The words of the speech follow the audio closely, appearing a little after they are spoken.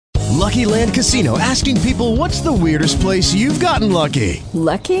Lucky Land Casino, asking people, what's the weirdest place you've gotten lucky?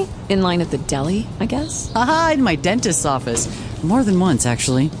 Lucky? In line at the deli, I guess? Aha, in my dentist's office. More than once,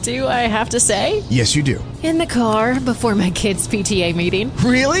 actually. Do I have to say? Yes, you do. In the car before my kids' PTA meeting.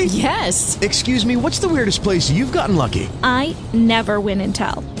 Really? Yes. Excuse me, what's the weirdest place you've gotten lucky? I never win and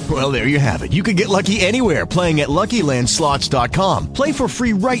tell. Well, there you have it. You can get lucky anywhere, playing at LuckyLandSlots.com. Play for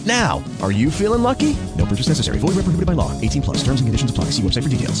free right now. Are you feeling lucky? No purchase necessary. Void where prohibited by law. 18 plus. Terms and conditions apply. See website for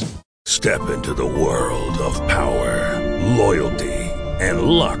details. Step into the world of power, loyalty, and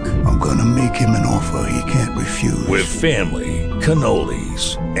luck. I'm gonna make him an offer he can't refuse. With family,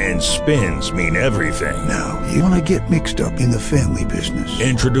 cannolis, and spins mean everything. Now, you wanna get mixed up in the family business.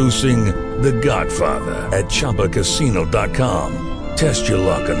 Introducing The Godfather at ChumbaCasino.com. Test your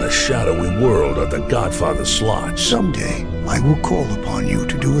luck in the shadowy world of The Godfather slot. Someday, I will call upon you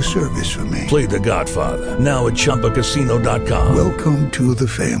to do a service for me. Play The Godfather, now at ChumbaCasino.com. Welcome to the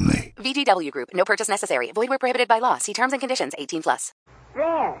family. VGW Group. No purchase necessary. Void where prohibited by law. See terms and conditions. 18 plus.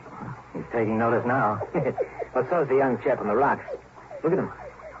 There. He's taking notice now. Well, so's the young chap on the rocks. Look at him.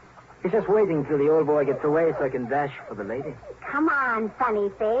 He's just waiting till the old boy gets away so I can dash for the lady. Come on, funny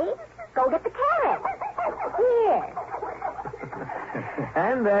face. Go get the carrot. Here.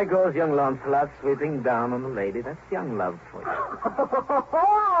 And there goes young Launcelot sweeping down on the lady. That's young love for you.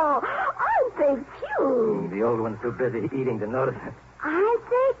 Oh, aren't they cute? The old one's too busy eating to notice it. Aren't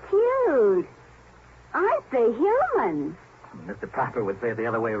they cute? Aren't they human? Mr. Proper would say it the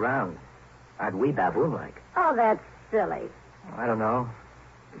other way around. Aren't we baboon-like? Oh, that's silly. I don't know.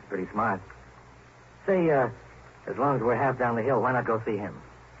 He's pretty smart. Say, as long as we're half down the hill, why not go see him?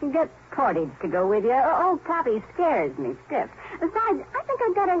 Get Portage to go with you. Old Poppy scares me stiff. Besides, I think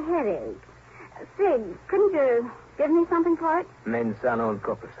I've got a headache. Sid, couldn't you give me something for it? Mens sana non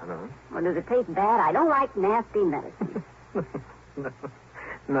corpus sano. Well, does it taste bad? I don't like nasty medicine.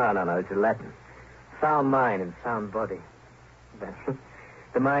 No. It's Latin. Sound mind and sound body.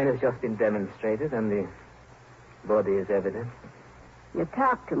 The mind has just been demonstrated, and the body is evident. You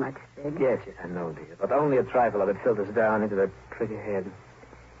talk too much, Sid. Yes, I know, dear. But only a trifle of it filters down into that pretty head.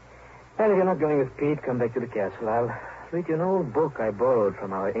 Well, if you're not going with Pete, come back to the castle. I'll read you an old book I borrowed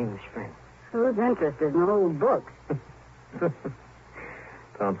from our English friend. Who's interested in old books?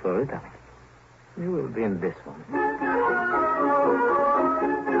 Don't worry, darling. You will be in this one.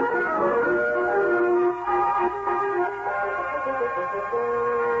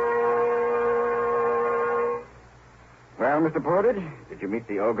 Well, Mr. Portage, did you meet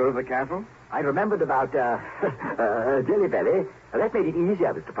the ogre of the castle? I remembered about, Dilly Belly. That made it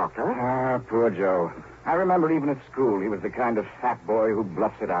easier, Mr. Proctor. Ah, poor Joe. I remember even at school he was the kind of fat boy who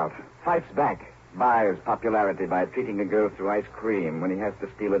bluffs it out. Fights back. Buys popularity by treating a girl to ice cream when he has to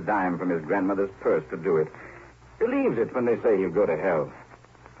steal a dime from his grandmother's purse to do it. Believes it when they say he'll go to hell.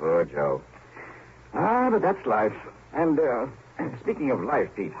 Poor Joe. Ah, but that's life. And, speaking of life,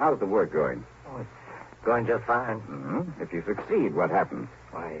 Pete, how's the work going? Oh, it's going just fine. Mm-hmm. If you succeed, what happens?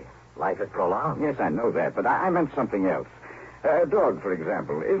 Why, life is prolonged. Yes, I know that, but I meant something else. A dog, for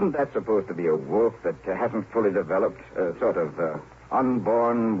example, isn't that supposed to be a wolf that hasn't fully developed? A sort of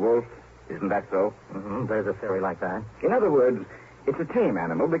unborn wolf? Isn't that so? Mm-hmm. There's a theory like that. In other words, it's a tame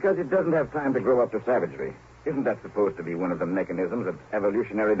animal because it doesn't have time to grow up to savagery. Isn't that supposed to be one of the mechanisms of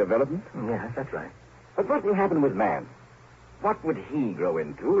evolutionary development? Yes, that's right. But what will happen with man? What would he grow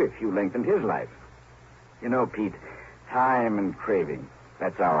into if you lengthened his life? You know, Pete, time and craving,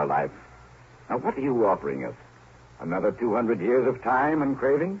 that's our life. Now, what are you offering us? Another 200 years of time and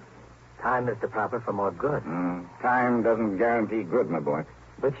craving? Time, Mr. Proper, for more good. Time doesn't guarantee good, my boy.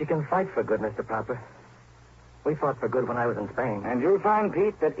 But you can fight for good, Mr. Proper. We fought for good when I was in Spain. And you'll find,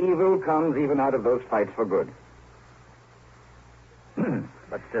 Pete, that evil comes even out of those fights for good.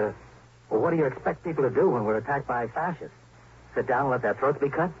 But, what do you expect people to do when we're attacked by fascists? Sit down and let their throats be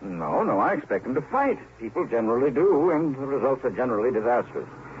cut? No, I expect them to fight. People generally do, and the results are generally disastrous.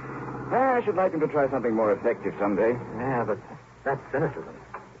 I should like them to try something more effective someday. Yeah, but that's cynicism.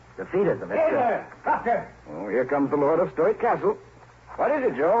 Defeatism. Hey there, Doctor. Oh, here comes the Lord of Stoic Castle. What is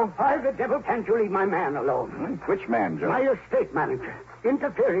it, Joe? Why the devil can't you leave my man alone? Which man, Joe? My estate manager.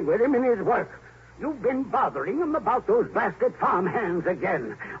 Interfering with him in his work. You've been bothering him about those blasted farm hands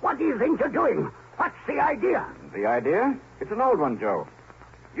again. What do you think you're doing? What's the idea? The idea? It's an old one, Joe.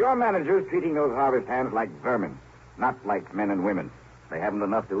 Your manager's treating those harvest hands like vermin, not like men and women. They haven't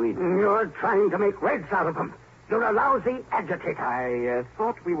enough to eat. You're trying to make reds out of them. You're a lousy agitator. I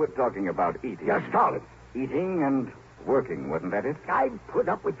thought we were talking about eating. You're stalling. Eating and working, wasn't that it? I've put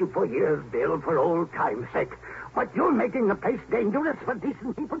up with you for years, Bill, for old time's sake. But you're making the place dangerous for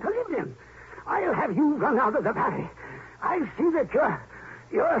decent people to live in. I'll have you run out of the valley. I see that you're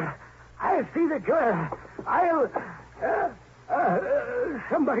I see that you're...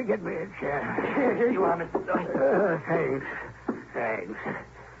 somebody get me a chair. Here you are, Mr. Doyle. Thanks.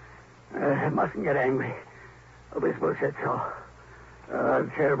 Mustn't get angry. Obispo said so.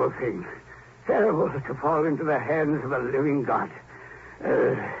 Terrible thing. Terrible to fall into the hands of a living God.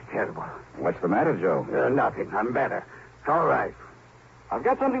 Terrible. What's the matter, Joe? Nothing. I'm better. It's all right. I've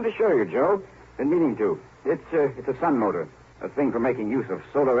got something to show you, Joe. Been meaning to. It's a sun motor. A thing for making use of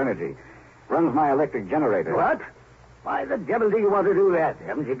solar energy. Runs my electric generator. What? Why the devil do you want to do that?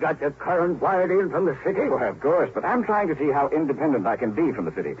 Haven't you got your current wired in from the city? Well, of course, but I'm trying to see how independent I can be from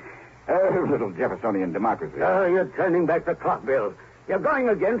the city. Little Jeffersonian democracy. You're turning back the clock, Bill. You're going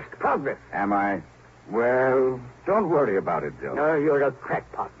against progress. Am I? Well, don't worry about it, Joe. You're a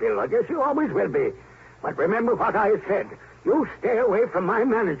crackpot, Bill. I guess you always will be. But remember what I said. You stay away from my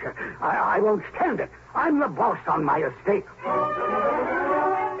manager. I won't stand it. I'm the boss on my estate.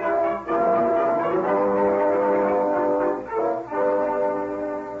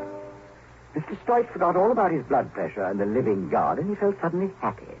 Mr. Stoit forgot all about his blood pressure and the living God, and he felt suddenly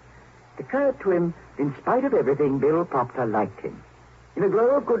happy. It occurred to him, in spite of everything, Bill Proctor liked him. In a glow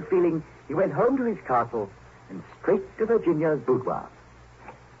of good feeling, he went home to his castle and straight to Virginia's boudoir.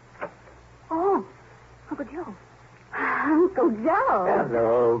 Oh, Uncle Joe. Uncle Joe.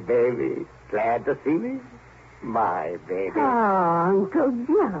 Hello, baby. Glad to see me? My baby. Oh, Uncle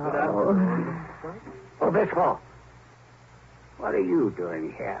Joe. Obispo, what are you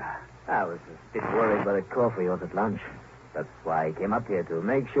doing here? I was a bit worried by the cough we was at lunch. That's why I came up here, to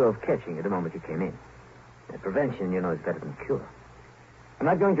make sure of catching you the moment you came in. Prevention, is better than cure. I'm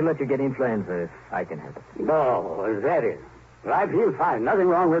not going to let you get influenza if I can help it. No, is that it? Well, I feel fine. Nothing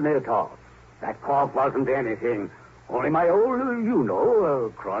wrong with me at all. That cough wasn't anything. Only my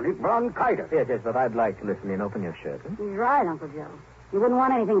old, chronic bronchitis. Yes, but I'd like to listen in. Open your shirt. He's right, Uncle Joe. You wouldn't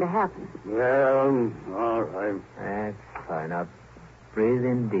want anything to happen. Well, all right. That's fine. Now, breathe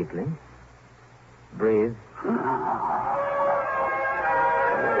in deeply. Breathe.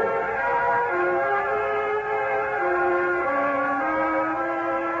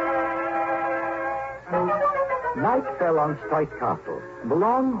 Night fell on Stoit Castle, and the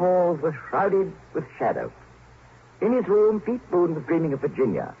long halls were shrouded with shadow. In his room, Pete Boone was dreaming of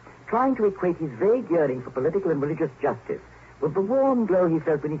Virginia, trying to equate his vague yearning for political and religious justice with the warm glow he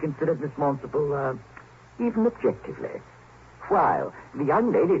felt when he considered Miss Monsable, even objectively. While in the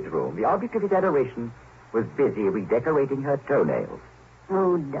young lady's room, the object of his adoration was busy redecorating her toenails.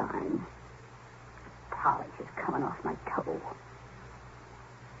 Oh, darn. Polish is coming off my toe.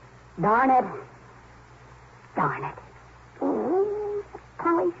 Darn it. Darn it. Ooh,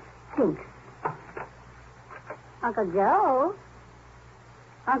 polish stinks. Uncle Joe?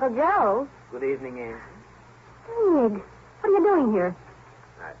 Uncle Joe? Good evening, Anne. Sid, what are you doing here?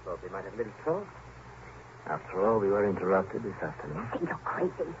 I thought we might have a little talk. After all, we were interrupted this afternoon. Sid, you're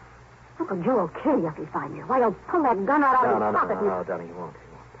crazy. Uncle Joe will kill you if he finds you. Why, he'll pull that gun out of his pocket. No, darling, he won't.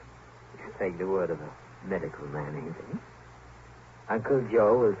 Just take the word of a medical man, ain't he? Uncle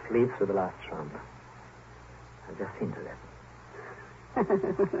Joe will sleep through the last trump. I've just seen to that.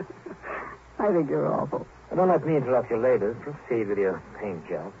 I think you're awful. Don't let me interrupt your labors. Proceed with your paint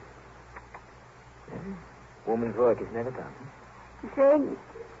job. Yeah. Woman's work is never done. Sid,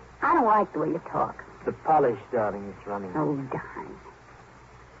 I don't like the way you talk. The polish, darling, is running. Oh, darn.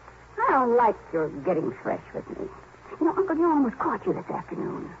 I don't like your getting fresh with me. Uncle Joe almost caught you this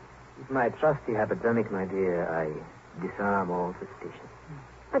afternoon. With my trusty hypodermic, my dear, I disarm all suspicion.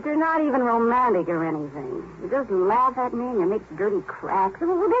 But you're not even romantic or anything. You just laugh at me and you make dirty cracks. It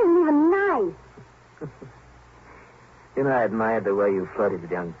isn't even nice. I admired the way you flirted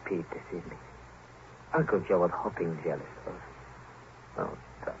with young Pete this evening. Uncle Joe was hopping jealous of us. Oh,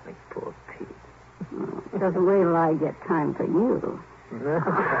 darling, poor Pete. Doesn't wait till I get time for you. No,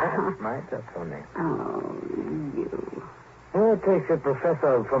 that's my toenail. Oh, you. Well, it takes a professor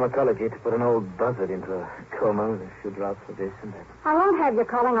of pharmacology to put an old buzzard into a coma with a few drops of this and that. I won't have you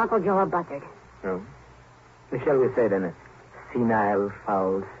calling Uncle Joe a buzzard. No? Shall we say then a senile,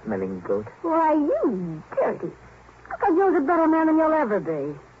 foul-smelling goat? Why, you dirty. Uncle Joe's a better man than you'll ever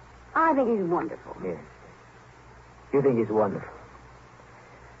be. I think he's wonderful. Yes. You think he's wonderful.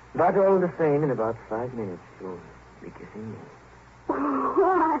 But all the same, in about 5 minutes, you'll be kissing me.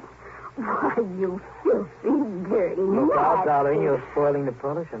 What? Why, you filthy, dirty Look out, nasty. darling. You're spoiling the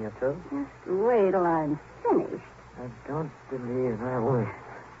polish on your toes. Just wait till I'm finished. I don't believe I will.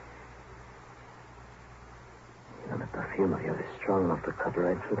 The perfume of you is strong enough to cut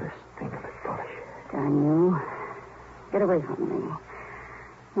right through the stink of the polish. Darn you. Get away from me.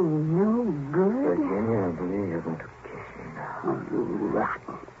 You're no good. Virginia, I believe you're going to kiss me now. Oh, you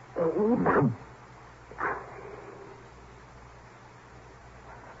rotten,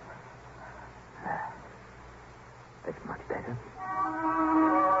 That's much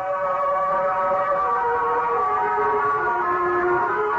better.